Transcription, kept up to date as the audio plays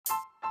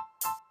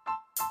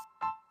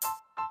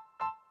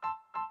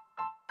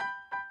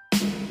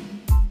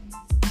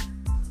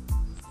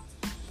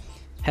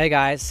Hey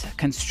guys,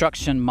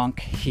 Construction Monk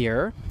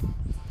here.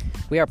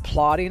 We are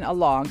plodding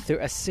along through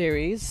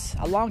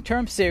a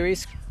long-term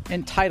series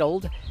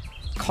entitled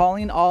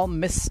Calling All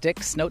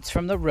Mystics, Notes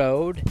from the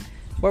Road,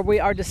 where we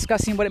are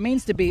discussing what it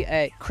means to be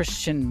a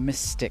Christian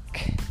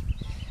mystic,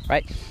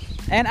 right?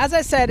 And as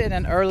I said in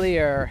an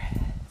earlier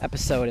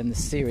episode in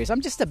this series,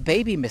 I'm just a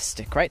baby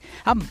mystic, right?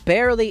 I'm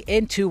barely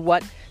into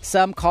what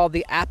some call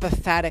the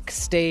apophatic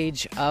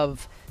stage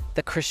of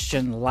the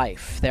Christian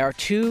life. There are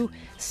two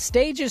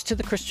stages to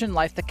the Christian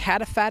life, the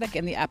cataphatic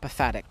and the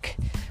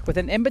apophatic, with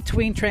an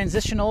in-between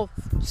transitional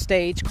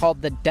stage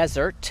called the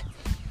desert.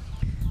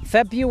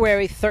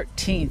 February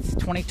 13th,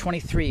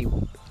 2023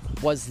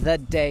 was the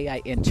day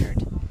I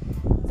entered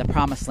the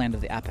promised land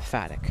of the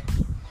apophatic.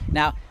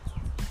 Now,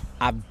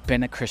 I've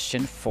been a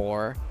Christian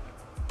for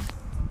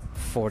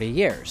 40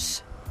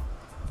 years.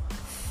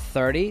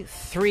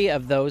 33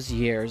 of those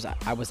years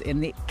I was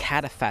in the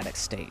cataphatic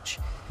stage.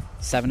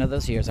 7 of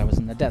those years I was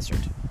in the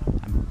desert.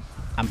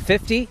 I'm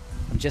 50.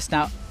 I've just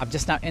now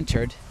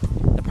entered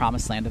the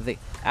promised land of the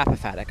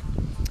apophatic.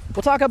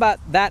 We'll talk about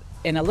that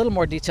in a little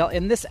more detail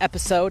in this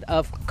episode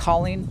of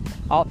Calling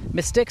All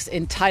Mystics,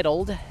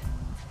 entitled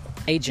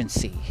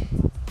Agency.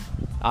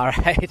 All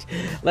right,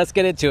 let's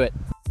get into it.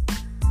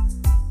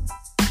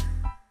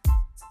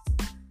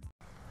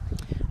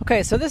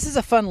 Okay, so this is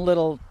a fun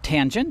little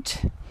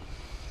tangent.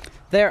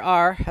 There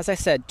are, as I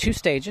said, two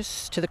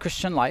stages to the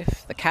Christian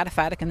life, the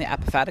cataphatic and the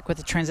apophatic, with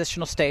the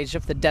transitional stage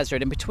of the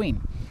desert in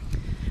between.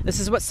 This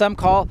is what some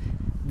call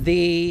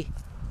the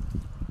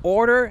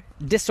order,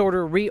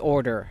 disorder,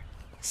 reorder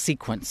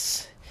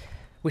sequence.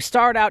 We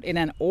start out in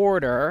an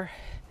order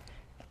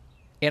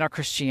in our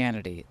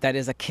Christianity that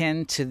is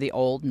akin to the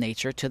old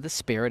nature, to the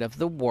spirit of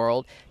the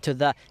world, to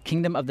the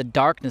kingdom of the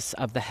darkness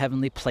of the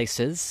heavenly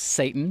places,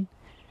 Satan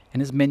and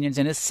his minions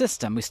and his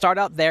system. We start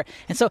out there.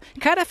 And so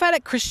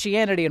cataphatic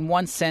Christianity, in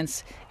one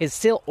sense, is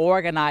still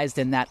organized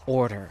in that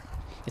order.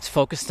 It's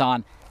focused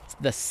on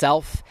the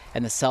self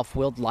and the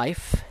self-willed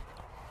life,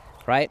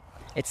 right?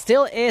 It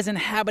still is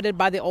inhabited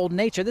by the old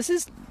nature. This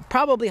is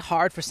probably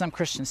hard for some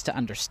Christians to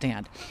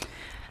understand.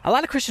 A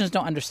lot of Christians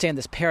don't understand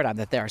this paradigm,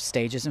 that there are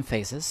stages and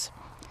phases.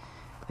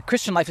 The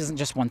Christian life isn't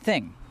just one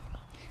thing.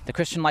 The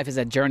Christian life is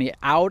a journey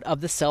out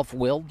of the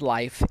self-willed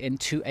life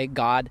into a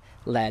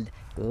God-led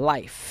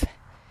life.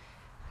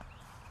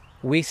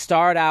 We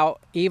start out,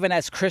 even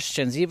as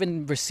Christians,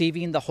 even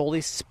receiving the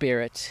Holy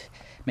Spirit,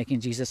 making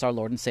Jesus our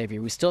Lord and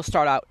Savior, we still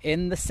start out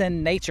in the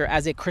sin nature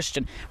as a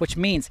Christian, which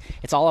means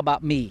it's all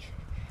about me.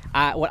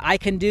 What I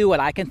can do, what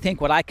I can think,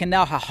 what I can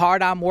know, how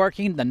hard I'm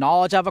working, the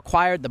knowledge I've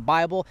acquired, the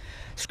Bible,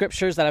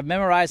 scriptures that I've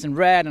memorized and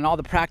read, and all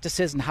the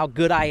practices, and how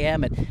good I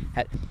am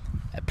at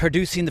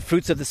producing the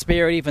fruits of the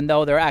Spirit, even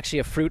though they're actually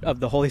a fruit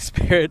of the Holy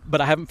Spirit, but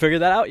I haven't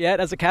figured that out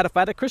yet as a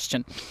cataphatic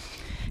Christian.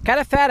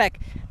 Cataphatic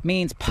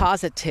means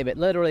positive. It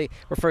literally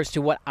refers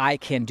to what I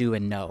can do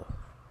and know.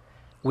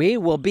 We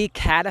will be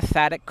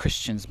cataphatic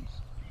Christians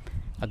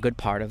a good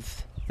part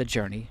of the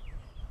journey.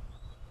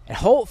 And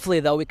hopefully,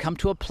 though, we come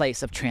to a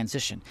place of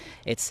transition.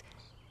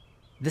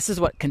 This is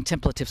what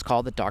contemplatives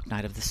call the dark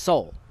night of the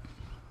soul.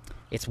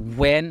 It's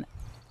when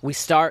we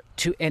start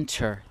to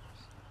enter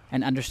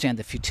and understand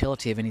the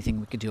futility of anything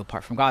we could do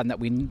apart from God, and that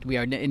we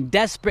are in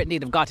desperate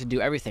need of God to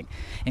do everything,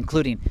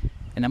 including,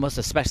 and most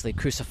especially,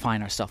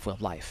 crucifying our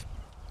self-willed life.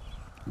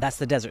 That's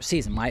the desert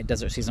season. My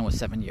desert season was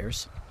 7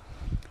 years,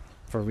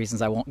 for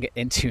reasons I won't get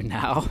into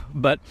now.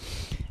 But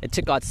it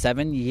took God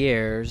 7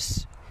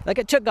 years. Like,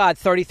 it took God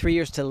 33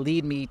 years to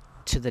lead me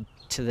to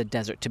the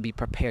desert, to be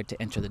prepared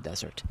to enter the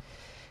desert.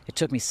 It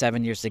took me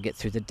 7 years to get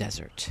through the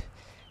desert.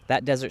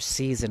 That desert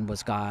season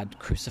was God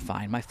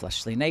crucifying my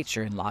fleshly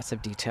nature in lots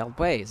of detailed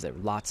ways. There were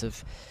lots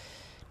of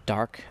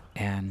dark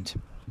and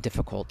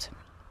difficult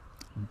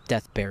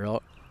death,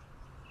 burial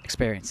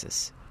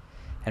experiences.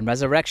 And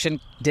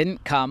resurrection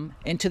didn't come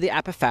into the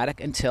apophatic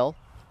until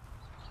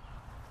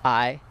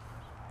I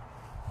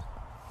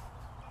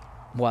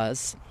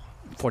was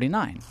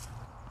 49.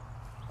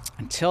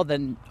 Until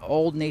the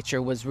old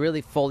nature was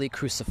really fully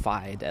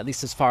crucified, at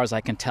least as far as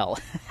I can tell.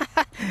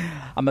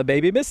 I'm a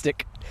baby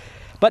mystic.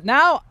 But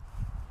now,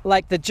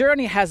 like, the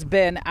journey has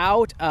been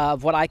out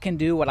of what I can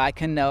do, what I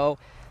can know,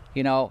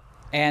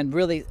 and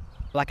really,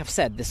 like I've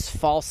said, this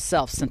false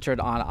self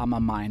centered on my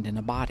mind and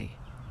a body.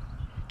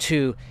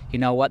 To,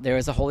 there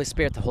is a Holy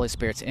Spirit. The Holy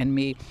Spirit's in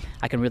me.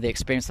 I can really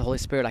experience the Holy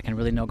Spirit. I can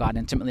really know God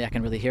intimately. I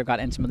can really hear God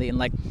intimately.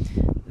 And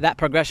that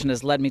progression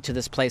has led me to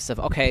this place of,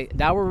 okay,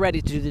 now we're ready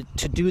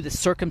to do the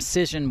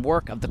circumcision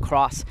work of the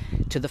cross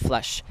to the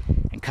flesh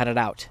and cut it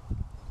out.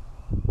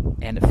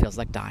 And it feels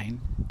like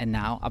dying. And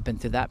now I've been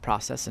through that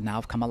process, and now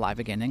I've come alive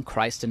again in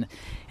Christ in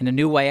a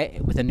new way,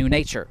 with a new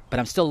nature.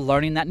 But I'm still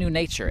learning that new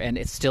nature, and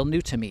it's still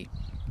new to me.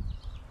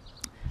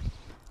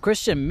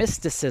 Christian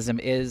mysticism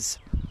is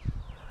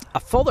a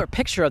fuller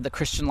picture of the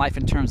Christian life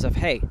in terms of,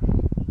 hey,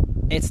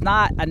 it's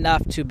not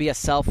enough to be a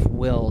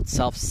self-willed,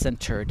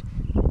 self-centered,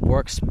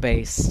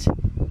 works-based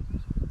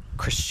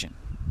Christian,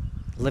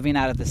 living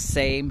out of the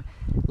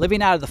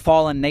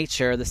fallen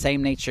nature, the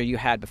same nature you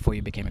had before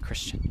you became a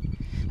Christian.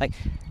 Like,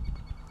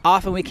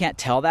 Often we can't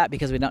tell that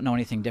because we don't know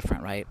anything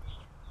different, right?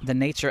 The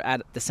nature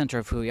at the center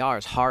of who we are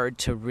is hard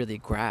to really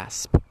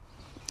grasp.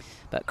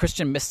 But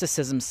Christian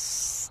mysticism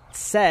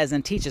says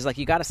and teaches, like,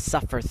 you got to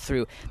suffer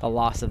through the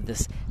loss of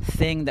this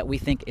thing that we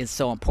think is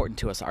so important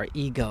to us, our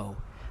ego,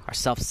 our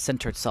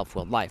self-centered,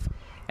 self-willed life.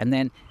 And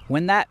then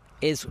when that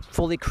is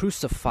fully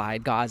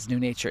crucified, God's new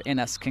nature in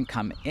us can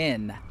come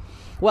in.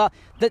 Well,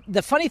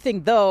 the funny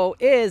thing, though,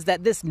 is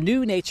that this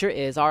new nature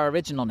is our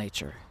original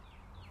nature.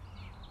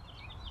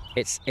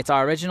 It's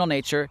our original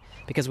nature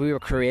because we were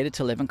created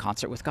to live in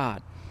concert with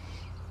God.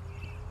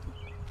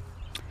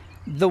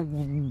 The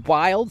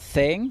wild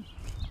thing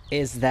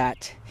is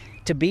that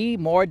to be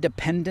more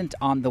dependent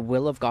on the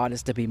will of God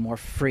is to be more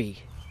free.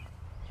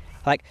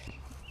 Like,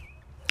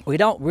 we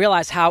don't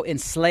realize how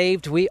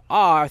enslaved we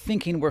are,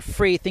 thinking we're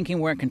free, thinking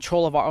we're in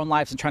control of our own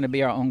lives and trying to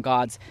be our own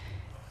gods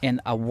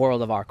in a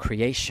world of our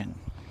creation.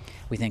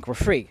 We think we're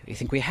free. We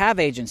think we have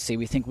agency.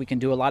 We think we can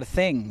do a lot of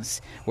things.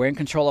 We're in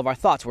control of our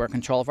thoughts. We're in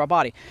control of our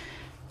body.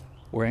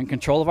 We're in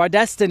control of our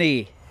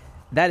destiny.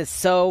 That is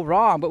so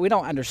wrong, but we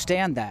don't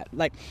understand that.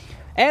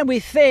 And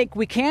we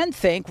can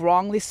think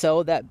wrongly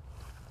so that,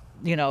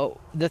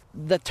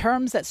 the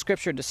terms that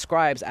Scripture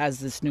describes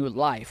as this new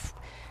life,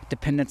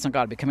 dependence on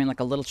God, becoming like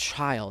a little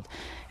child.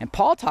 And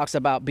Paul talks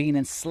about being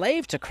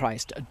enslaved to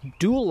Christ.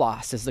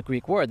 Doulos is the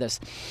Greek word.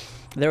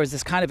 There was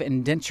this kind of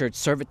indentured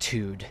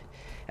servitude.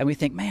 And we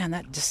think, man,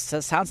 that just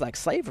sounds like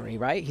slavery,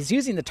 right? He's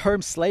using the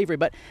term slavery,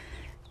 but,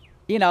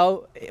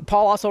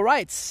 Paul also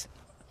writes,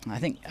 I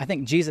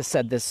think Jesus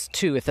said this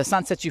too, if the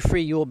Son sets you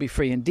free, you will be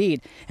free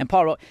indeed. And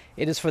Paul wrote,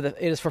 it is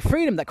for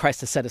freedom that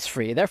Christ has set us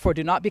free. Therefore,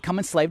 do not become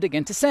enslaved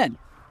again to sin.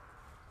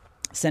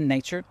 Sin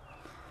nature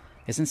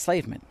is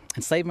enslavement.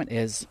 Enslavement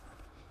it's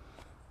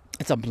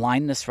a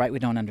blindness, right? We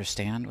don't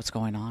understand what's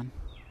going on.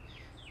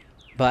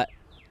 But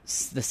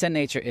the sin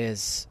nature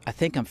is, I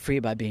think I'm free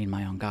by being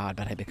my own God,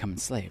 but I become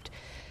enslaved.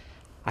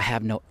 I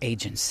have no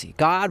agency.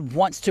 God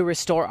wants to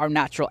restore our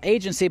natural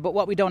agency, but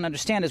what we don't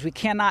understand is we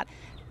cannot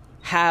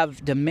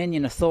have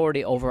dominion,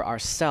 authority over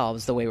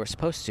ourselves the way we're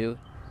supposed to,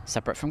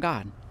 separate from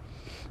God.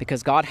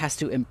 Because God has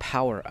to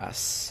empower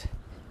us,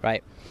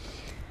 right?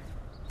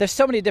 There's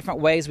so many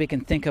different ways we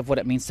can think of what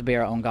it means to be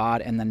our own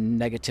God and the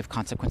negative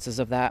consequences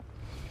of that.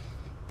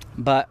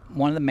 But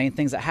one of the main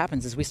things that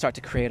happens is we start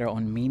to create our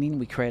own meaning.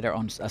 We create our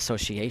own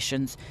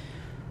associations.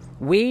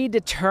 We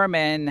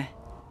determine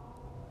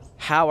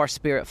how our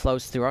spirit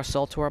flows through our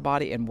soul to our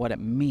body and what it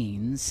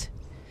means.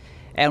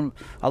 And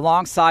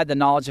alongside the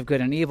knowledge of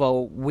good and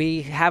evil,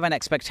 we have an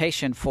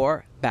expectation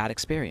for bad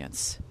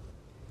experience.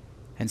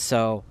 And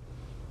so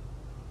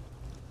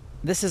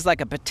this is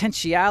like a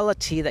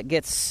potentiality that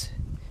gets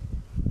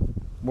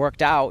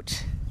worked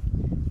out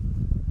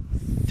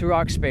through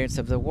our experience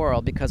of the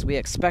world because we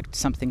expect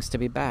some things to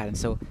be bad. And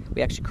so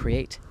we actually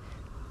create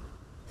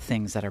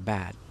things that are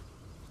bad.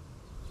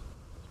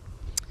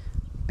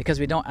 Because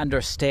we don't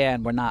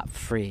understand we're not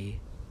free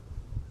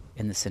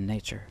in the sin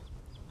nature.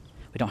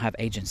 We don't have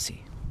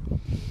agency.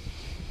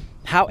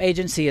 How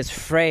agency is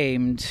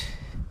framed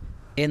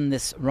in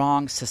this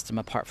wrong system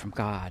apart from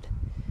God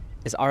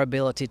is our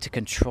ability to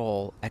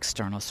control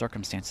external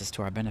circumstances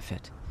to our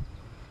benefit.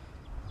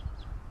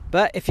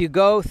 But if you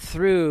go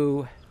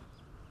through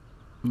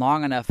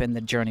long enough in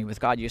the journey with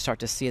God, you start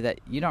to see that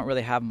you don't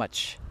really have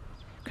much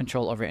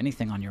control over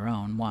anything on your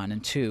own, one.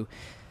 And two,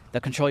 the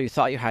control you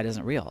thought you had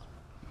isn't real.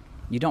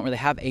 You don't really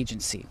have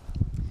agency.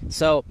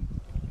 So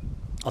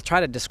I'll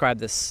try to describe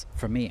this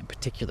for me in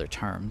particular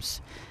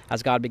terms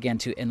as God began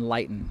to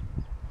enlighten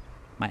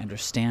my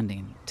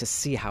understanding to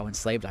see how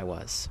enslaved I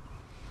was.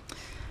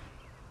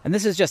 And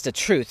this is just a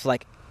truth.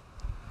 Like,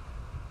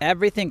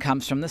 everything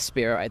comes from the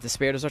Spirit, right? The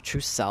Spirit is our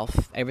true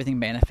self. Everything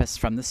manifests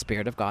from the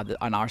Spirit of God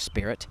on our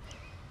spirit.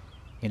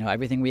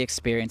 Everything we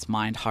experience,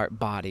 mind, heart,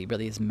 body,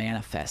 really is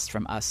manifest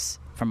from us,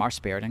 from our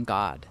spirit and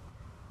God.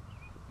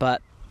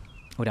 But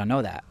we don't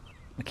know that.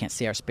 We can't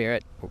see our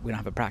spirit. We don't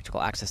have a practical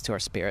access to our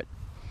spirit.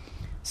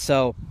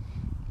 So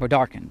we're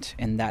darkened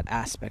in that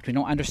aspect. We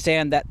don't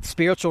understand that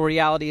spiritual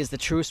reality is the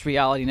truest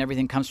reality and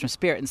everything comes from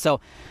spirit. And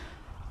so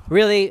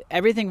really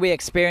everything we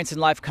experience in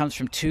life comes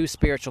from two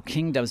spiritual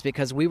kingdoms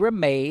because we were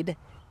made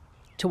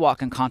to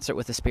walk in concert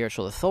with the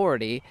spiritual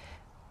authority.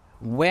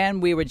 When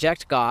we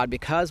reject God,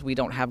 because we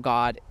don't have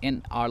God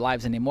in our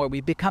lives anymore,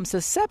 we become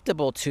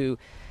susceptible to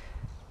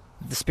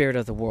the spirit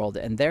of the world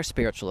and their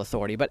spiritual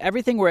authority. But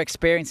everything we're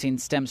experiencing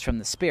stems from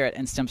the Spirit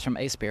and stems from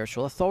a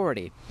spiritual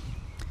authority.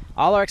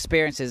 All our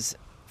experiences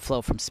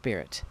flow from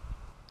spirit.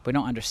 If we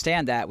don't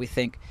understand that, we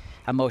think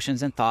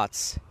emotions and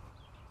thoughts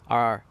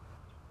are...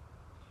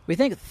 We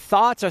think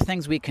thoughts are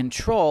things we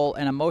control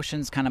and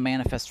emotions kind of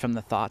manifest from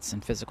the thoughts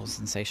and physical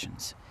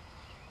sensations.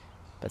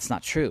 But it's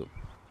not true.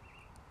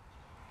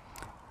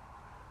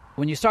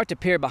 When you start to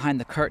peer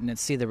behind the curtain and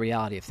see the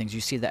reality of things, you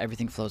see that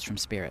everything flows from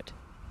spirit.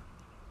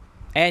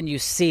 And you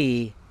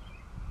see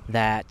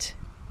that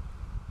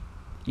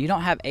you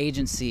don't have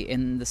agency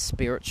in the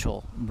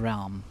spiritual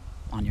realm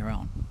on your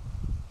own.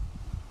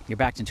 You're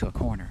backed into a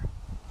corner.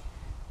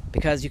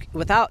 Because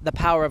without the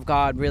power of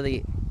God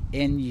really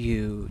in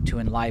you to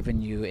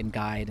enliven you and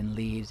guide and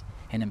lead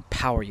and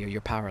empower you.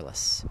 You're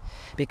powerless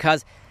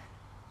because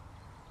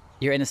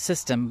you're in a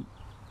system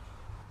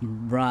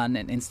run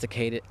and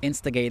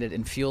instigated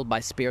and fueled by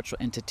spiritual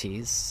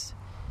entities,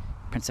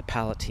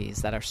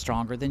 principalities that are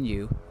stronger than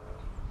you.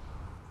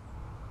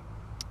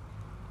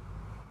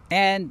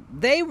 And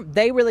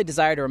they really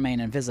desire to remain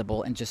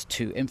invisible and just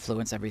to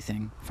influence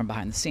everything from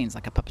behind the scenes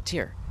like a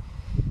puppeteer.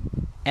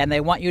 And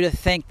they want you to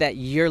think that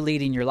you're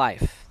leading your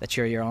life, that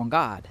you're your own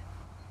God,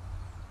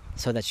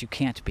 so that you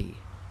can't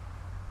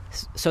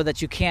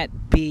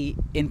be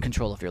in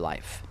control of your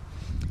life.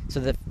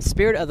 So the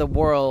spirit of the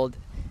world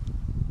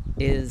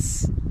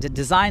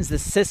designs the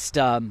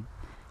system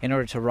in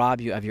order to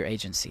rob you of your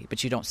agency,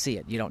 but you don't see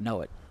it, you don't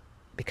know it,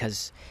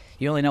 because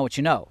you only know what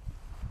you know.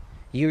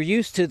 You're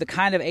used to the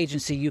kind of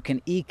agency you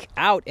can eke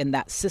out in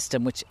that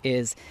system, which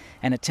is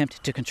an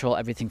attempt to control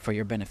everything for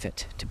your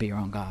benefit, to be your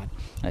own God,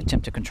 an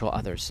attempt to control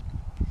others.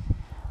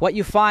 What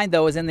you find,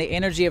 though, is in the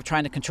energy of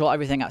trying to control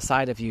everything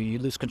outside of you, you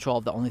lose control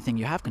of the only thing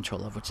you have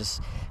control of, which is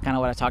kind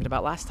of what I talked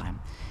about last time.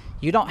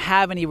 You don't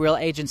have any real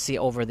agency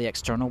over the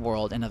external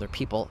world and other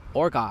people,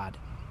 or God,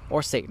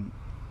 or Satan.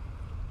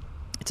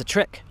 It's a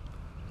trick.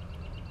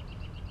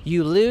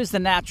 You lose the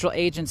natural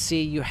agency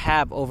you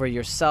have over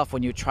yourself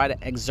when you try to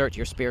exert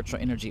your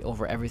spiritual energy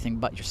over everything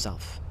but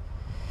yourself.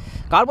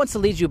 God wants to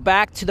lead you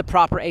back to the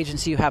proper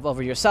agency you have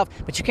over yourself,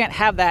 but you can't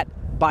have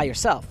that by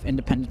yourself,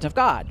 independent of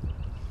God.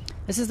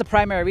 This is the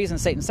primary reason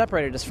Satan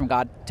separated us from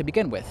God to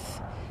begin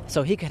with,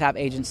 so he could have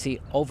agency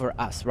over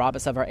us, rob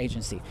us of our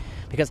agency.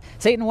 Because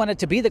Satan wanted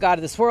to be the God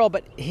of this world,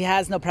 but he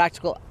has no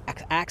practical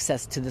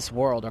access to this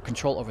world or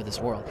control over this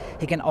world.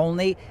 He can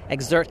only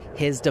exert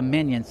his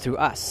dominion through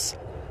us.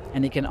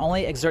 And he can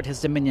only exert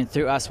his dominion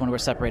through us when we're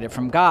separated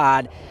from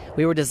God.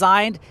 We were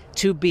designed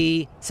to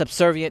be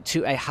subservient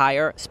to a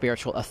higher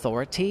spiritual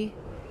authority.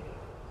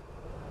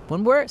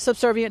 When we're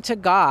subservient to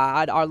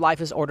God, our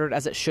life is ordered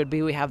as it should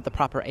be. We have the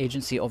proper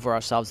agency over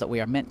ourselves that we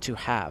are meant to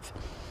have.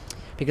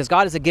 Because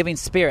God is a giving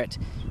spirit.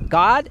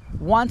 God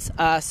wants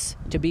us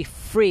to be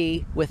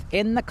free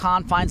within the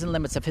confines and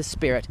limits of his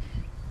spirit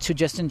to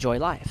just enjoy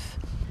life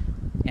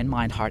in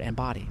mind, heart, and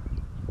body.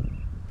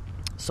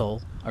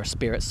 Soul, or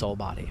spirit, soul,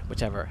 body,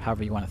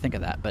 however you want to think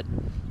of that. But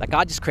that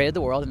God just created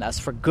the world and us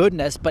for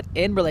goodness, but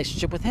in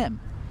relationship with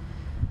him.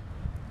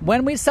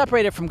 When we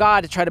separated from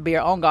God to try to be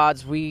our own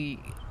gods, we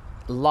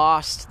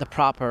lost the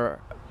proper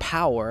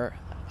power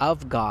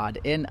of God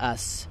in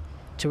us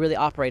to really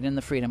operate in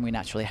the freedom we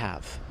naturally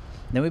have.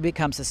 Then we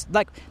become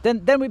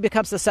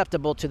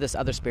susceptible to this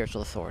other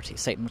spiritual authority,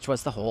 Satan, which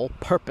was the whole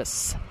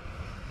purpose.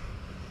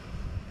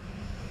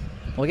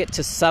 We'll get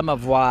to some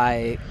of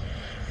why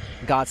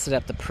God set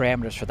up the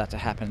parameters for that to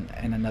happen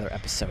in another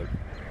episode,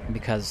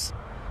 because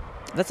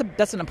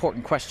that's an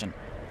important question.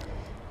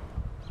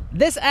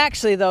 This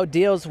actually, though,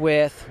 deals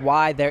with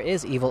why there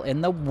is evil in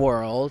the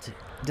world,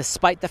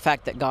 despite the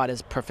fact that God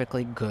is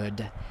perfectly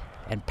good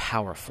and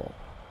powerful.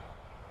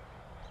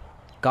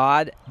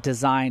 God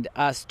designed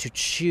us to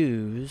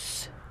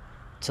choose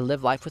to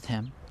live life with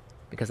him,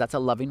 because that's a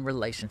loving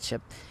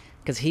relationship,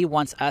 because he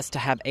wants us to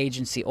have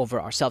agency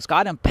over ourselves.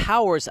 God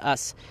empowers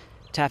us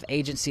to have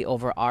agency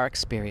over our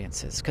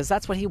experiences, because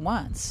that's what he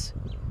wants.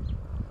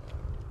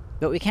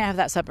 But we can't have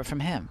that separate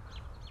from him.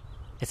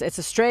 It's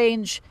a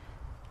strange,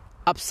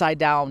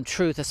 upside-down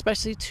truth,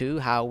 especially to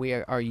how we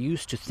are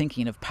used to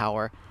thinking of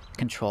power,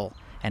 control,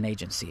 and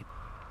agency.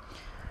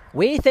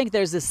 We think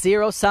there's this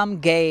zero-sum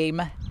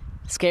game,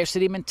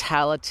 scarcity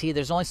mentality.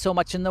 There's only so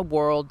much in the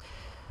world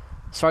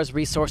as far as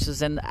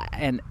resources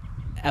and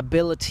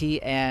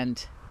ability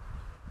and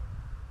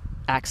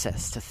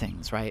access to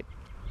things, right?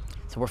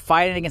 So we're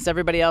fighting against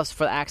everybody else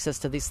for access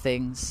to these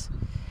things.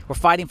 We're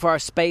fighting for our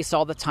space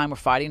all the time. We're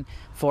fighting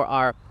for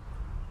our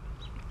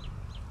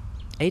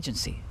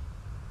agency.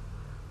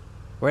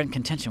 We're in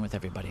contention with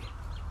everybody.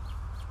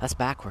 That's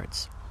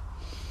backwards.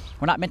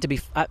 We're not meant to be...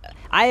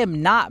 I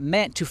am not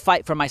meant to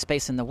fight for my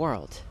space in the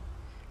world.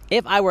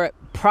 If I were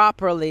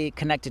properly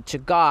connected to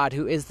God,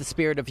 who is the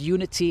spirit of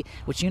unity,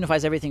 which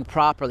unifies everything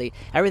properly,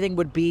 everything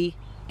would be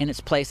in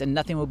its place and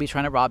nothing would be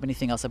trying to rob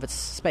anything else of its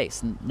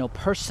space. No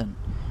person,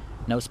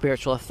 no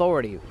spiritual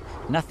authority,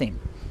 nothing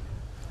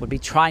would be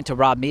trying to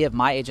rob me of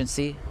my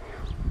agency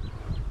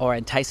or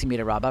enticing me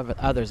to rob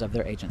others of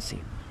their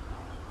agency.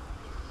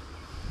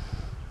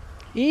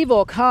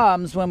 Evil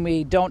comes when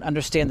we don't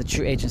understand the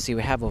true agency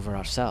we have over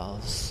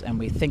ourselves, and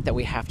we think that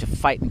we have to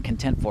fight and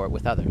contend for it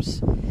with others.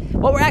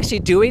 What we're actually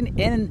doing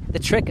in the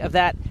trick of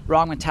that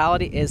wrong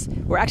mentality is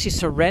we're actually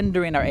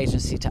surrendering our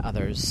agency to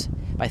others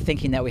by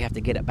thinking that we have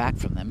to get it back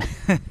from them.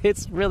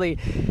 It's really,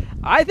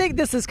 I think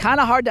this is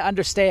kind of hard to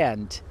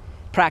understand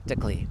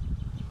practically.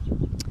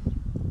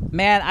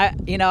 Man,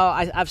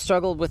 I've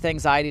struggled with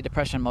anxiety,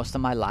 depression most of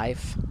my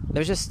life.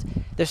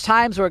 There's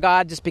times where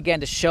God just began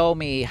to show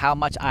me how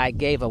much I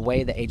gave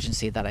away the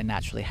agency that I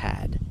naturally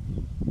had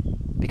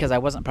because I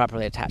wasn't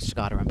properly attached to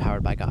God or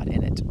empowered by God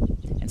in it.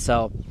 And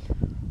so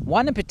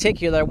one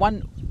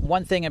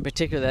thing in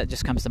particular that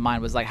just comes to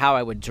mind was like how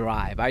I would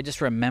drive. I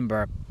just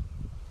remember,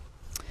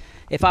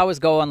 if I was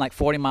going like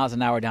 40 miles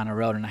an hour down a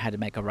road and I had to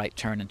make a right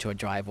turn into a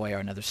driveway or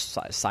another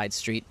side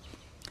street,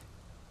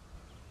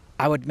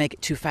 I would make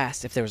it too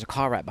fast if there was a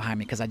car right behind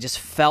me, because I just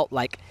felt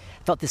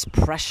this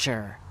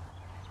pressure.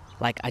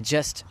 Like I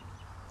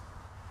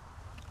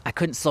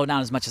couldn't slow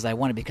down as much as I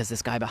wanted because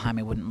this guy behind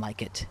me wouldn't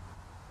like it.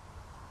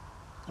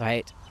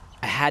 Right?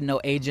 I had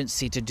no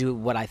agency to do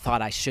what I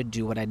thought I should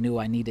do, what I knew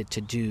I needed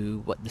to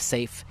do, what the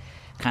safe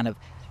kind of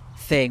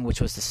thing,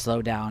 which was to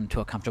slow down to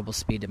a comfortable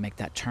speed to make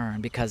that turn,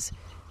 because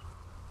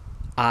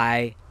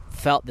I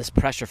felt this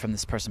pressure from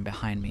this person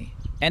behind me.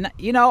 And,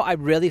 I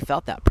really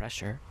felt that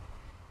pressure.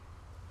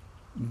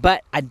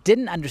 But I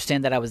didn't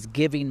understand that I was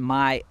giving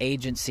my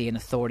agency and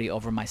authority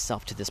over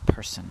myself to this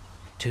person,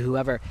 to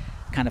whoever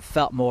kind of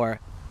felt more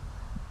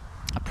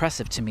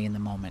oppressive to me in the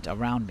moment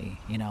around me,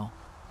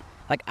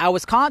 Like I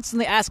was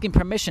constantly asking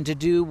permission to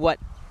do what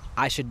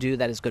I should do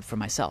that is good for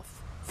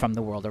myself from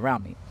the world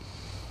around me.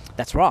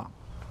 That's wrong.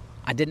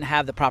 I didn't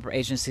have the proper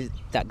agency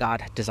that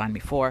God designed me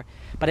for,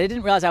 but I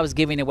didn't realize I was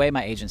giving away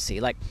my agency.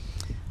 Like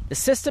the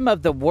system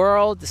of the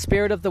world, the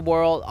spirit of the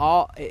world,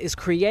 all is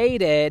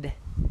created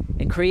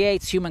and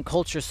creates human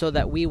culture so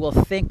that we will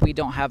think we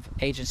don't have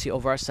agency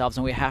over ourselves,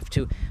 and we have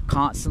to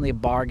constantly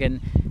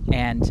bargain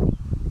and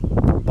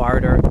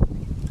barter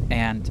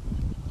and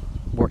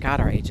work out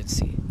our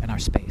agency and our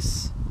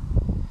space.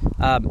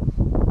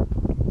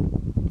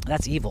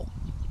 That's evil.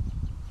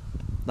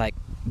 Like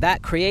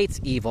that creates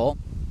evil.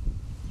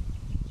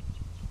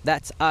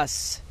 That's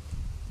us.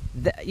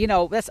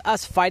 That's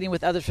us fighting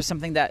with others for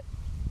something that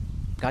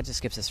God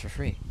just gives us for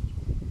free.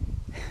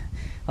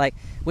 Like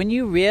when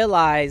you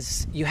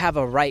realize you have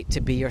a right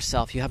to be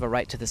yourself, you have a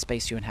right to the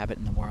space you inhabit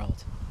in the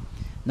world.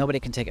 Nobody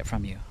can take it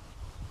from you.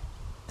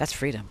 That's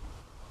freedom.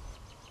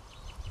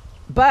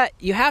 But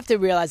you have to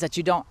realize that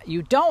you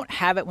don't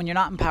have it when you're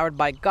not empowered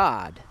by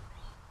God.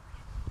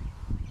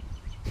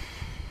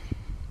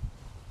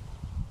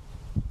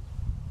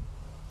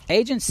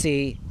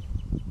 Agency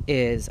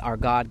is our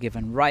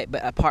God-given right,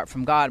 but apart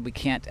from God, we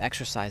can't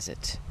exercise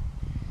it.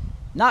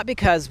 Not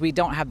because we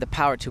don't have the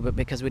power to, but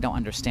because we don't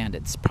understand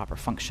its proper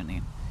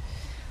functioning.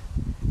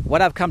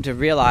 What I've come to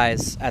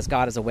realize as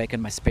God has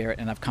awakened my spirit,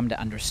 and I've come to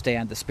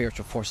understand the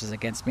spiritual forces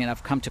against me, and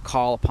I've come to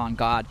call upon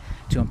God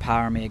to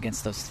empower me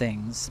against those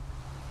things.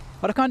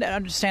 What I've come to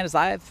understand is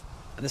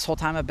this whole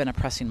time I've been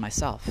oppressing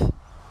myself.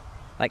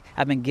 Like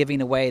I've been giving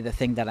away the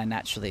thing that I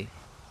naturally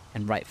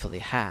and rightfully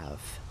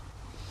have.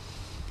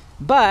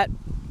 But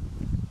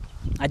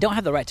I don't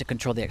have the right to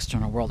control the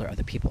external world or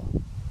other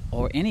people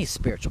or any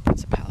spiritual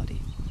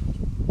principality.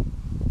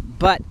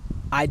 But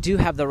I do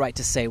have the right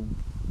to say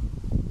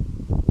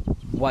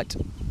what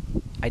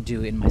I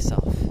do in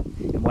myself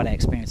and what I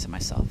experience in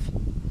myself.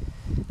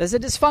 There's a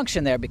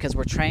dysfunction there because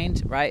we're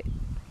trained, right?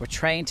 We're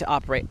trained to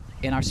operate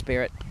in our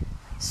spirit,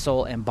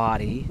 soul, and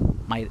body,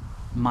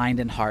 mind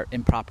and heart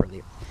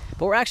improperly.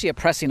 But we're actually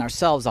oppressing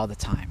ourselves all the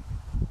time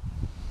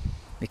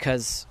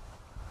because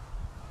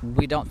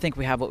we don't think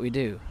we have what we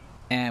do.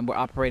 And we're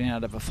operating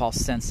out of a false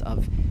sense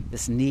of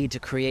this need to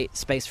create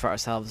space for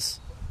ourselves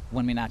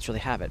when we naturally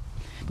have it.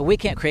 But we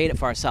can't create it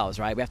for ourselves,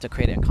 right? We have to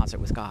create it in concert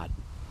with God.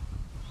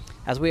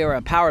 As we are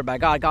empowered by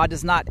God, God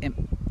does not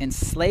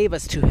enslave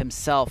us to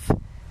himself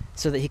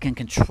so that he can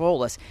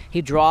control us.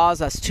 He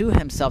draws us to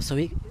himself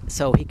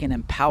so he can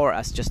empower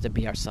us just to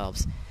be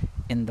ourselves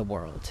in the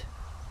world.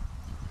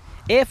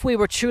 If we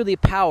were truly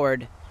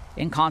powered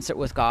in concert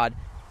with God,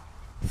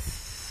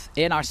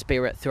 in our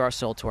spirit, through our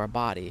soul, to our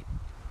body,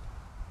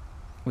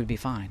 we'd be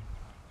fine.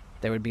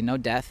 There would be no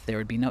death. There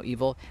would be no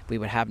evil. We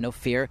would have no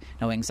fear,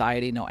 no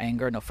anxiety, no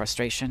anger, no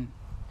frustration.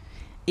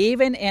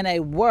 Even in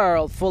a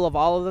world full of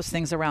all of those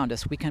things around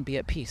us, we can be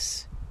at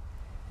peace.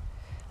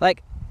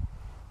 Like,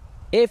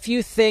 if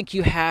you think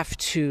you have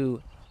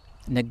to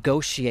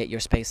negotiate your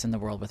space in the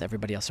world with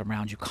everybody else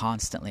around you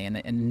constantly, in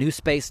a new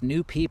space,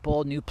 new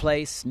people, new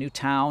place, new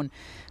town,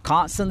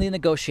 constantly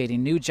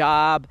negotiating, new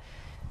job,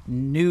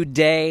 new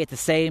day at the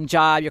same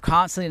job, you're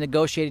constantly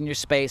negotiating your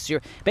space.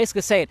 You're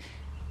basically saying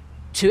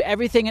to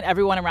everything and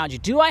everyone around you,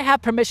 do I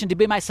have permission to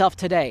be myself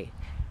today?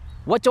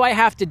 What do I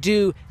have to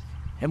do,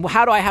 and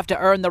how do I have to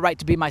earn the right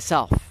to be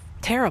myself?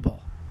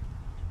 Terrible.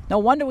 No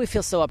wonder we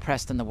feel so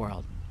oppressed in the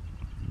world.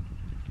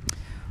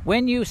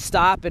 When you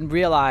stop and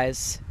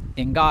realize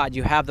in God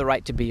you have the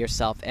right to be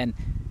yourself, and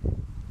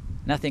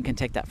nothing can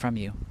take that from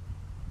you.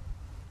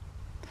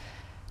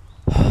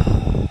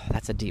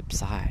 That's a deep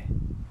sigh.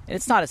 And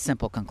it's not a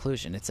simple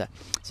conclusion. It's a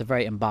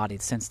very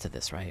embodied sense to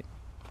this, right?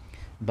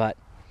 But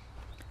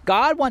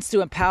God wants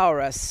to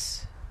empower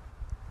us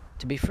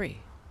to be free.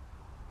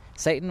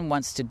 Satan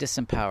wants to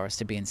disempower us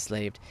to be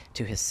enslaved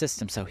to his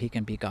system so he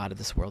can be God of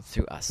this world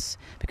through us.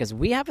 Because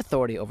we have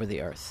authority over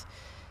the earth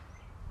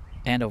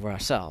and over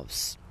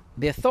ourselves.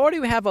 The authority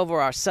we have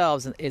over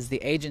ourselves is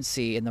the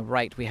agency and the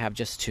right we have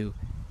just to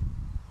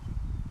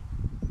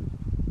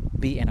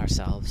be in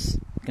ourselves,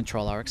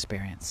 control our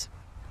experience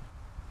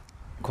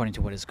according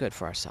to what is good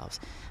for ourselves.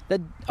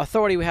 The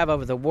authority we have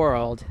over the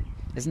world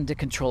isn't to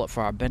control it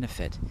for our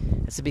benefit.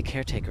 It's to be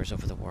caretakers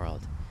over the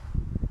world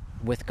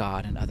with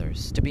God and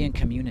others, to be in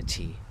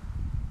community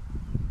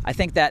I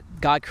think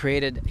that God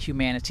created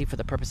humanity for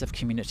the purpose of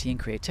community and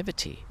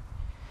creativity.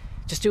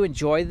 Just to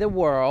enjoy the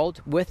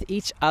world with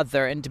each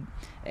other and to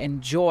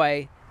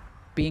enjoy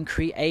being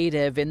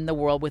creative in the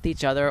world with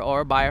each other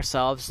or by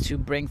ourselves, to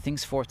bring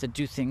things forth, to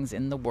do things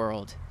in the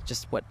world,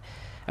 just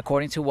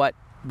according to what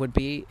would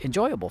be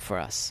enjoyable for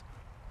us.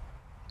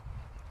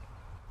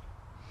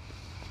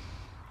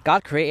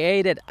 God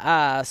created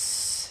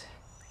us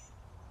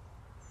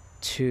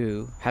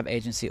to have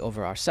agency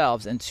over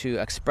ourselves and to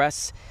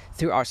express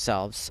through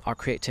ourselves our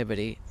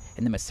creativity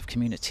in the midst of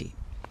community,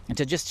 and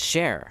to just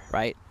share,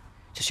 right?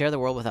 To share the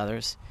world with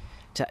others,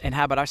 to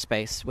inhabit our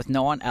space with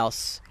no one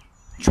else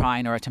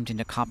trying or attempting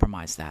to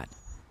compromise that.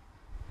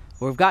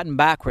 We've gotten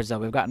backwards, though.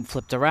 We've gotten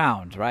flipped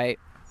around, right?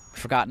 We've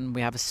forgotten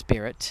we have a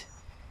spirit.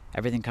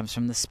 Everything comes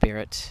from the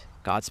spirit,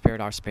 God's spirit,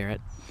 our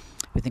spirit.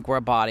 We think we're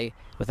a body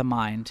with a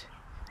mind,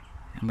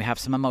 and we have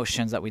some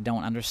emotions that we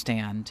don't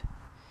understand.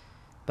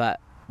 But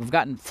we've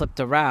gotten flipped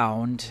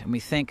around, and we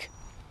think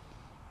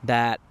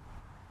that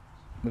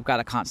we've got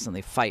to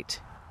constantly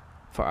fight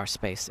for our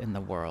space in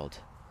the world.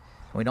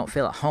 We don't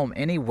feel at home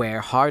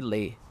anywhere,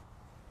 hardly,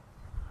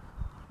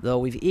 though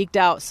we've eked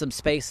out some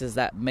spaces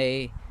that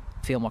may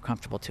feel more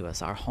comfortable to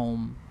us, our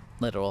home,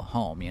 literal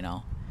home,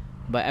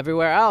 But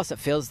everywhere else,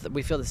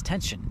 we feel this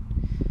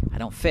tension. I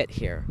don't fit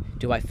here.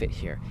 Do I fit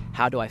here?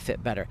 How do I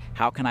fit better?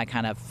 How can I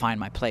kind of find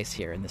my place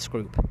here in this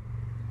group?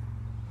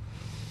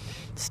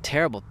 It's a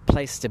terrible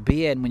place to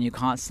be in when you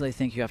constantly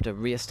think you have to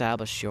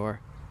reestablish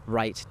your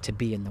right to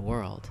be in the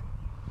world.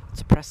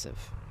 It's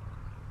oppressive.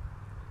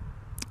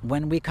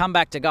 When we come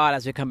back to God,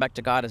 as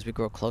we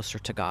grow closer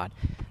to God,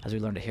 as we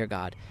learn to hear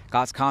God,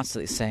 God's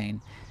constantly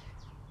saying,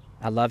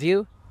 I love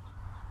you,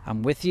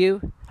 I'm with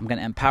you, I'm going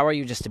to empower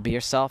you just to be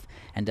yourself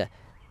and to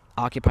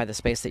occupy the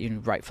space that you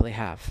rightfully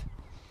have.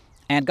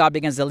 And God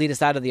begins to lead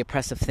us out of the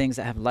oppressive things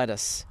that have led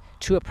us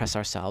to oppress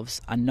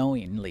ourselves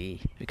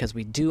unknowingly, because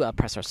we do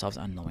oppress ourselves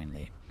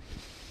unknowingly.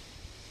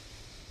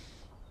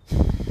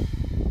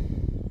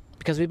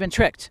 Because we've been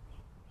tricked,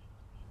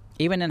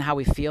 even in how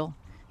we feel,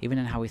 even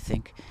in how we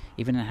think,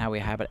 even in how we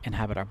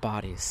inhabit our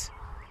bodies,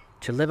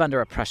 to live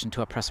under oppression,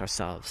 to oppress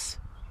ourselves.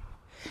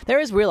 There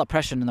is real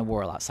oppression in the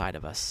world outside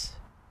of us,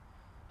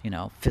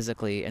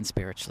 physically and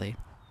spiritually.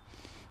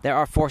 There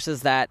are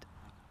forces that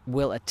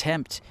will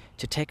attempt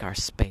to take our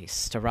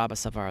space, to rob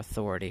us of our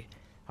authority,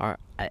 our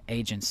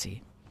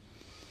agency.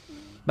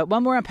 But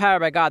when we're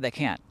empowered by God, they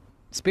can't.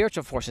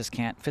 Spiritual forces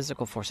can't.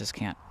 Physical forces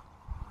can't.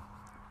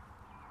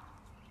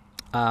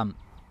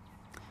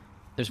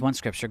 There's one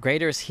scripture,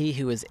 greater is he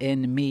who is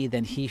in me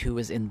than he who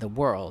is in the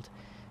world.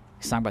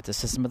 He's talking about the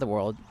system of the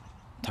world,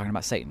 talking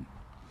about Satan.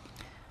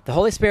 The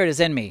Holy Spirit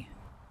is in me,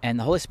 and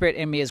the Holy Spirit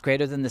in me is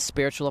greater than the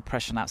spiritual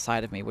oppression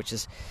outside of me, which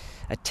is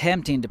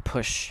attempting to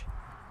push.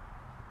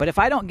 But if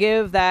I don't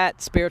give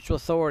that spiritual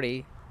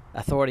authority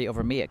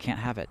over me, it can't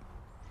have it.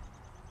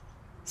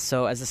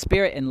 So as the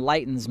Spirit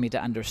enlightens me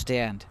to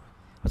understand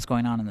what's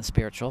going on in the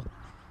spiritual,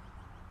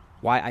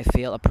 why I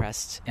feel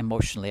oppressed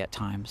emotionally at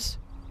times,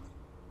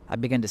 I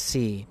begin to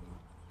see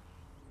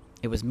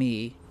it was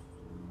me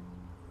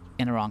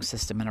in a wrong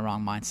system, in a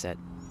wrong mindset,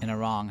 in a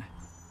wrong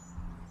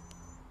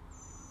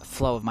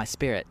flow of my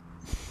spirit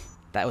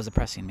that was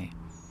oppressing me.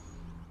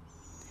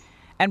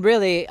 And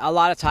really, a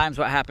lot of times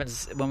what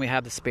happens when we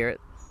have the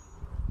Spirit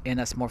in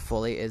us more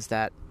fully is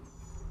that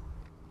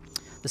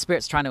the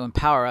Spirit's trying to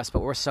empower us,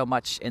 but we're so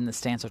much in the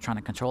stance of trying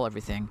to control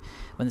everything.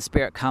 When the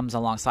Spirit comes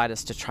alongside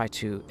us to try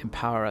to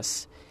empower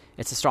us,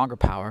 it's a stronger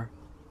power,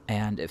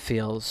 and it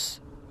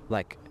feels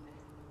like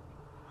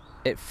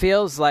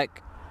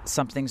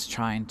something's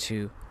trying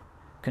to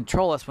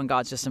control us when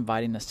God's just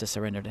inviting us to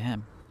surrender to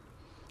Him.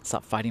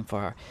 Stop fighting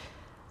for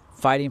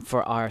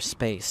our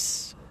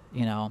space.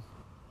 I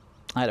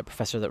had a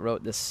professor that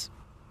wrote this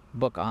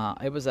book.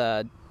 It was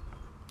a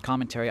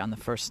commentary on the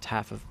first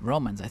half of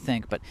Romans, I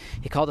think, but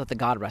he called it the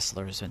God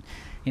Wrestlers. And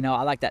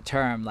I like that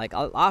term. Like,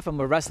 often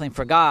we're wrestling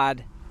for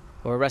God,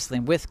 or we're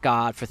wrestling with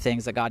God for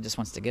things that God just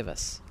wants to give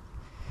us.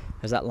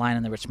 There's that line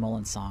in the Rich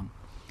Mullins song.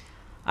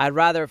 I'd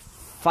rather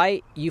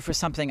fight you for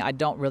something I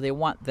don't really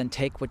want than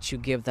take what you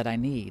give that I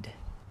need.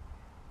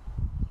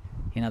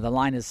 The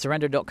line is,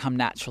 surrender don't come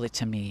naturally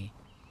to me.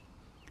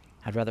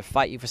 I'd rather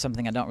fight you for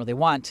something I don't really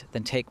want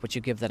than take what you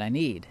give that I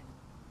need.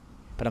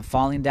 But I'm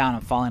falling down,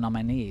 I'm falling on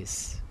my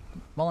knees.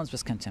 Mullins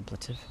was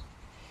contemplative.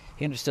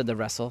 He understood the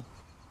wrestle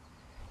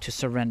to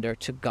surrender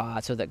to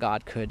God so that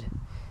God could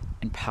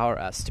empower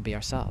us to be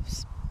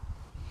ourselves.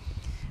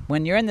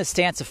 When you're in the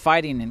stance of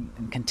fighting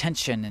and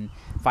contention and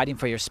fighting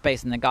for your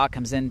space, and then God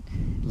comes in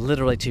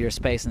literally to your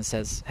space and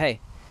says, hey,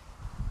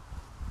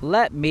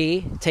 let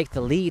me take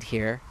the lead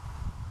here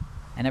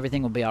and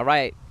everything will be all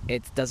right,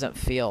 it doesn't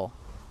feel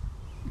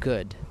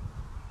good,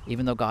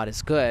 even though God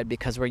is good,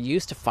 because we're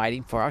used to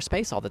fighting for our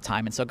space all the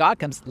time. And so God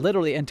comes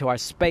literally into our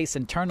space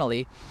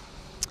internally,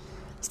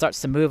 starts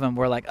to move, and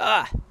we're like,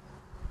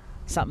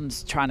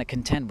 something's trying to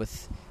contend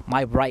with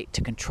my right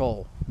to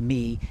control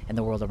me and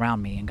the world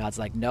around me. And God's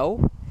like,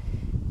 no,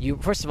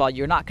 first of all,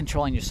 you're not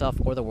controlling yourself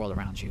or the world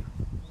around you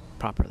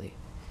properly.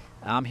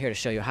 I'm here to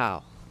show you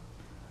how.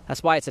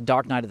 That's why it's a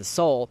dark night of the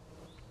soul.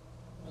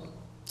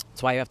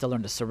 That's why you have to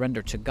learn to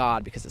surrender to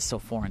God, because it's so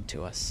foreign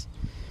to us.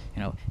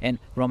 In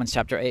Romans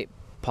chapter 8,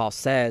 Paul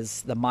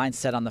says the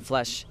mindset on the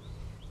flesh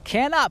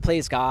cannot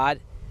please God.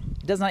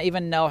 It does not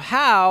even know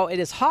how. It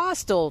is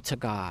hostile to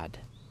God.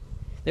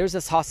 There's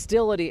this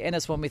hostility in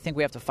us when we think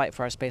we have to fight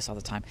for our space all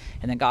the time.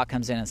 And then God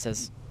comes in and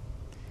says,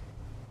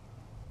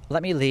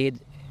 let me lead.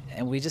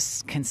 And we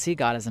just can see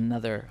God as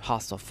another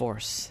hostile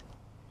force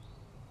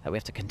that we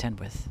have to contend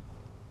with.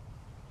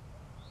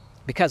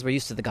 Because we're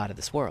used to the God of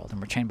this world, and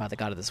we're trained by the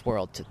God of this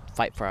world to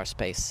fight for our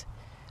space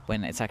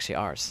when it's actually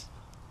ours.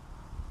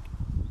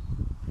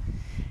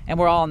 And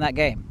we're all in that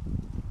game.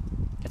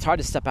 It's hard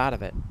to step out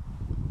of it.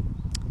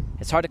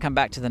 It's hard to come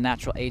back to the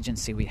natural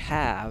agency we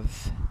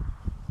have.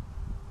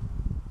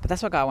 But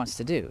that's what God wants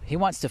to do. He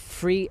wants to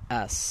free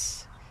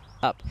us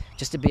up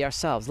just to be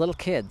ourselves, little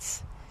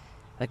kids.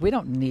 Like, we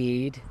don't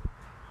need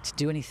to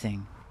do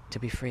anything to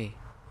be free,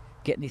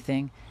 get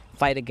anything,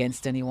 fight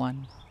against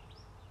anyone.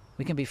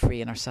 We can be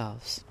free in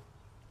ourselves.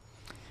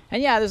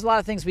 And yeah, there's a lot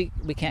of things we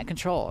can't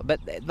control. But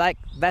like,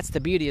 that's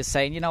the beauty of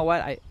saying, you know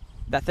what,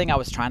 that thing I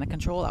was trying to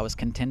control, I was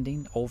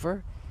contending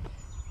over,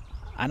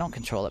 I don't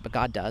control it, but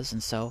God does.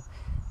 And so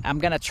I'm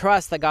going to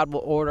trust that God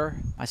will order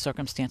my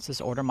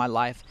circumstances, order my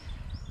life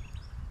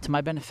to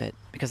my benefit,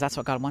 because that's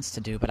what God wants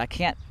to do. But I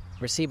can't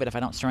receive it if I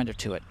don't surrender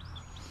to it.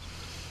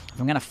 If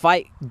I'm going to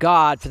fight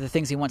God for the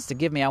things He wants to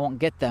give me, I won't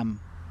get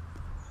them,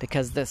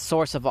 because the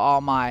source of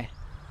all my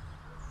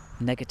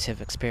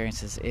negative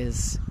experiences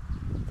is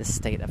this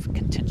state of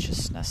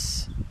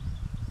contentiousness,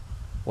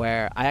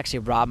 where I actually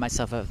rob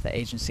myself of the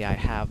agency I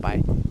have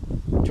by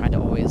trying to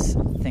always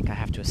think I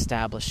have to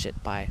establish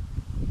it by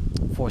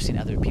forcing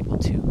other people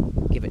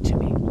to give it to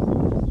me.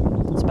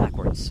 It's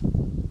backwards.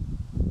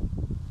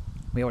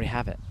 We already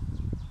have it.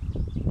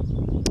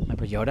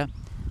 Remember Yoda?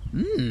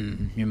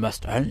 You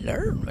must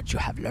unlearn what you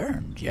have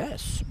learned,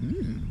 yes.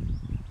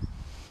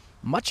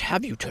 Much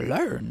have you to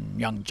learn,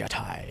 young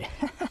Jedi.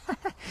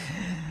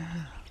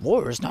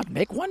 Wars not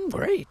make one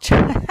great.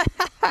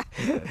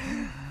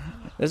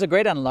 There's a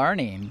great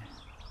unlearning,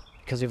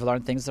 because we've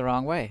learned things the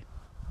wrong way.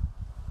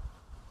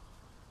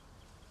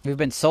 We've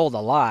been sold a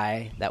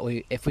lie that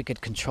if we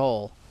could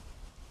control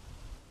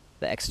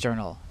the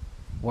external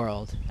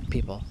world and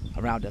people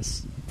around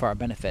us for our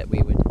benefit,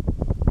 we would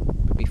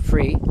be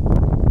free,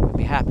 we'd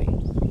be happy.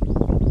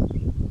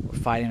 We're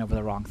fighting over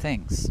the wrong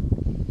things.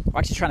 We're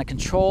actually trying to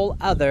control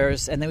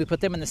others, and then we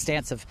put them in the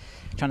stance of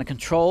trying to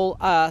control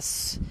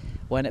us,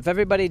 when if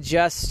everybody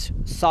just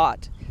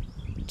sought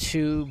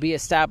to be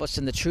established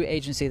in the true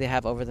agency they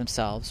have over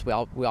themselves, we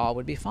all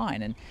would be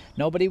fine, and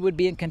nobody would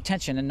be in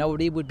contention, and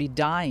nobody would be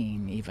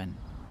dying even.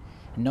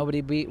 And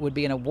nobody would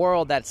be in a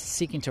world that's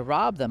seeking to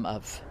rob them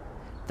of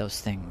those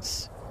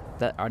things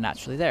that are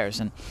naturally theirs.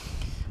 And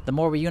the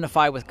more we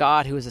unify with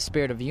God, who is a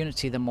spirit of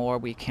unity, the more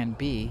we can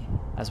be,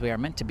 as we are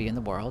meant to be in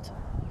the world,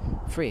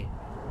 free.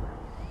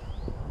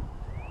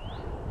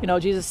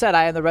 Jesus said,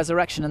 I am the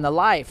resurrection and the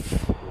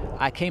life.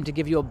 I came to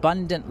give you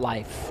abundant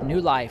life, new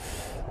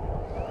life.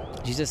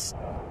 Jesus,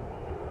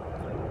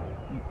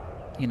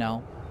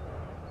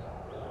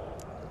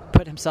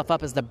 put himself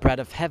up as the bread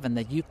of heaven,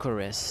 the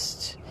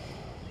Eucharist.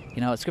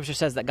 Scripture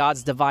says that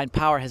God's divine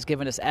power has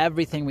given us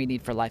everything we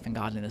need for life and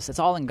godliness. It's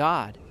all in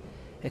God.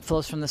 It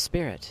flows from the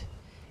Spirit.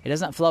 It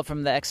doesn't flow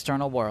from the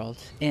external world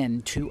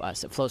into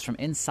us. It flows from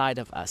inside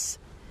of us.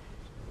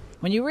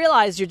 When you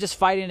realize you're just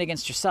fighting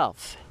against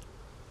yourself,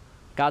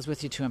 God's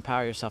with you to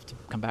empower yourself to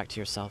come back to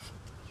yourself.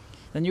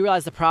 Then you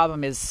realize the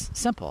problem is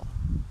simple.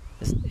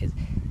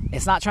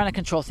 It's not trying to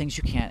control things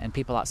you can't and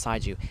people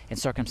outside you and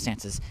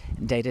circumstances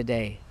and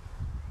day-to-day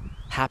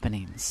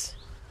happenings,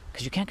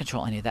 because you can't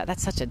control any of that.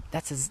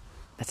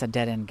 That's a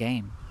dead-end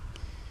game.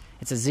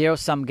 It's a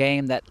zero-sum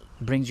game that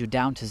brings you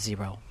down to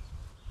zero.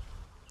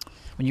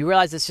 When you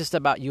realize it's just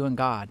about you and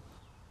God,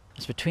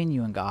 it's between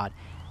you and God,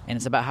 and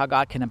it's about how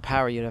God can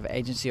empower you to have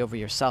agency over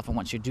yourself. And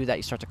once you do that,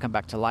 you start to come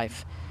back to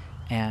life,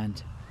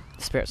 and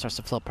the Spirit starts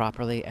to flow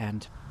properly,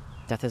 and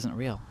death isn't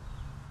real.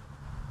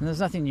 And there's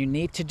nothing you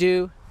need to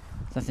do.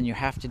 There's nothing you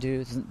have to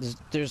do.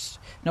 There's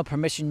no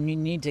permission you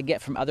need to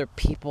get from other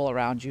people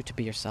around you to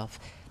be yourself,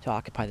 to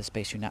occupy the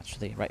space you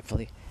naturally,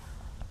 rightfully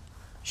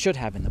should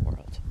have in the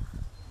world.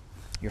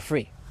 You're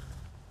free.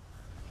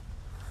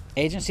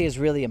 Agency is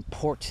really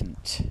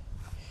important.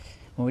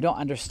 When we don't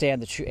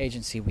understand the true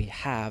agency we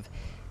have,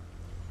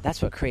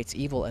 that's what creates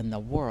evil in the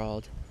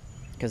world,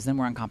 because then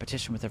we're in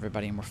competition with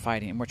everybody, and we're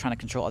fighting, and we're trying to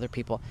control other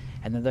people,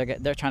 and then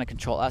they're trying to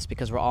control us,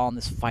 because we're all in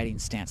this fighting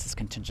stance, this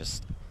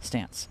contentious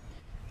stance.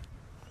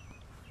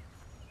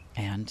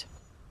 And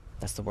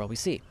that's the world we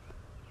see.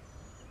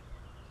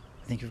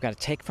 I think we've got to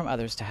take from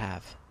others to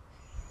have.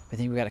 I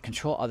think we've got to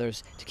control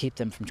others to keep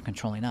them from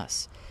controlling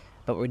us.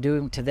 But we're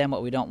doing to them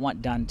what we don't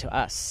want done to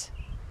us.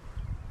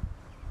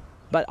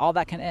 But all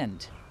that can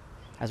end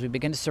as we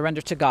begin to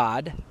surrender to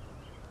God,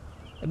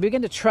 and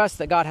begin to trust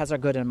that God has our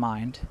good in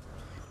mind.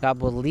 God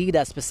will lead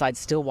us beside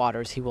still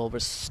waters. He will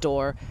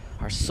restore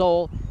our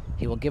soul.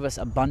 He will give us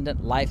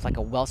abundant life like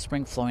a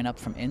wellspring flowing up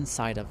from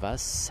inside of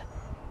us.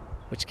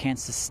 which can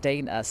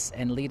sustain us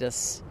and lead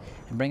us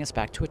and bring us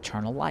back to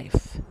eternal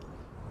life.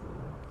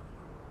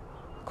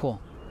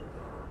 Cool.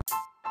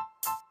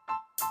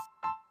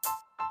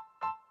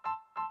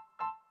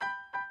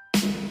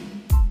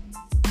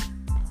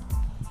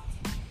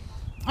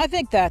 I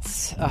think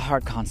that's a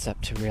hard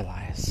concept to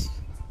realize.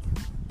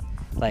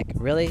 Like,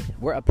 really?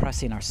 We're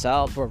oppressing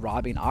ourselves. We're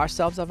robbing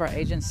ourselves of our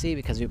agency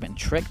because we've been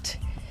tricked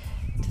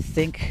to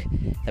think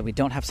that we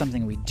don't have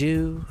something we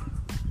do.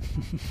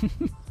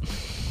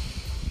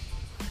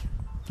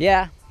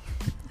 Yeah,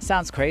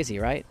 sounds crazy,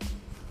 right?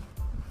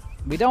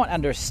 We don't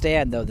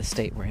understand, though, the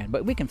state we're in,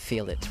 but we can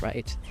feel it,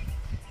 right?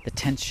 The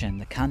tension,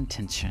 the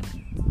contention.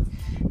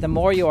 The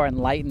more you are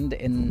enlightened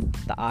in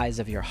the eyes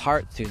of your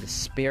heart through the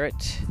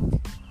Spirit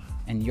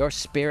and your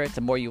spirit,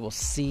 the more you will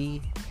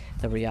see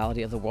the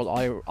reality of the world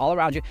all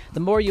around you.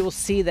 The more you will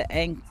see the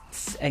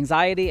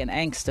anxiety and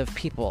angst of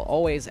people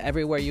always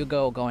everywhere you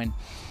go going,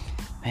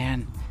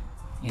 man,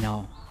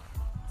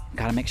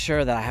 got to make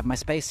sure that I have my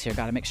space here.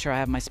 Got to make sure I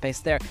have my space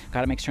there.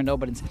 Got to make sure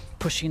nobody's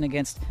pushing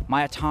against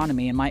my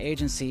autonomy and my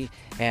agency.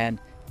 And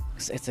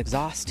it's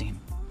exhausting.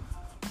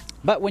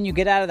 But when you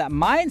get out of that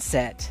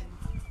mindset,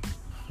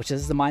 which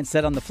is the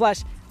mindset on the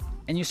flesh,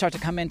 and you start to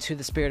come into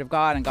the Spirit of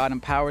God and God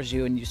empowers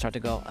you and you start to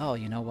go, oh,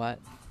 you know what?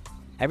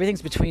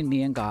 Everything's between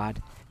me and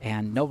God,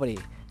 and nobody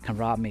can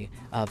rob me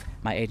of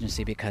my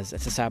agency because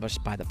it's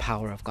established by the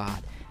power of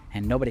God,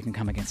 and nobody can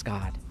come against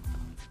God.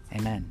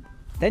 Amen.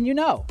 Then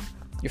you're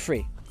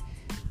free.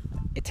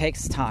 It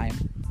takes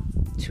time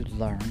to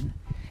learn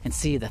and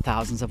see the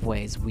thousands of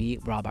ways we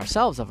rob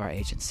ourselves of our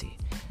agency.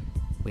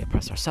 We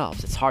oppress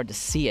ourselves. It's hard to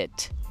see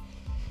it.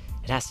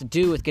 It has to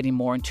do with getting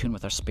more in tune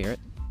with our spirit.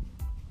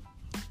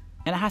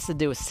 And it has to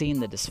do with seeing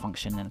the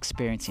dysfunction and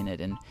experiencing it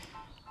in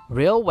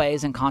real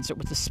ways in concert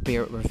with the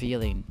Spirit,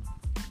 revealing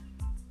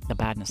the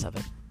badness of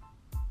it.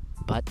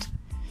 But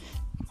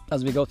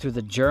as we go through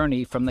the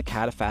journey from the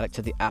cataphatic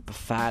to the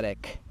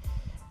apophatic,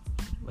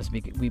 as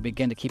we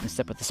begin to keep in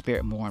step with the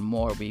Spirit more and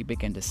more, we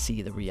begin to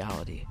see the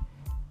reality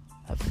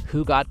of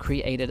who God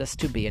created us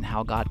to be and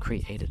how God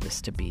created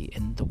us to be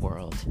in the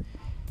world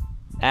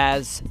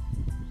as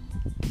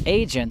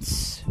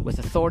agents with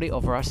authority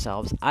over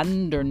ourselves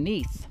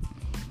underneath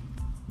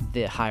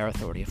the higher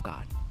authority of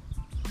God.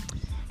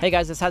 Hey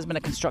guys, this has been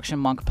a Construction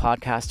Monk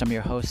podcast. I'm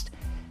your host,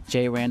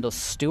 J. Randall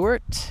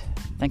Stewart.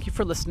 Thank you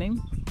for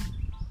listening.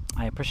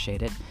 I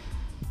appreciate it.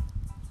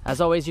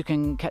 As always, you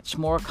can catch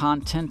more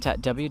content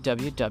at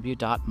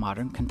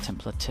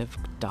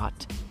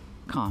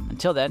www.moderncontemplative.com.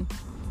 Until then,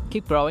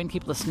 keep growing,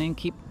 keep listening,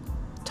 keep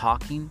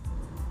talking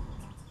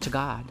to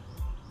God,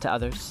 to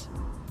others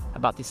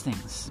about these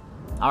things.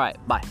 All right,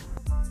 bye.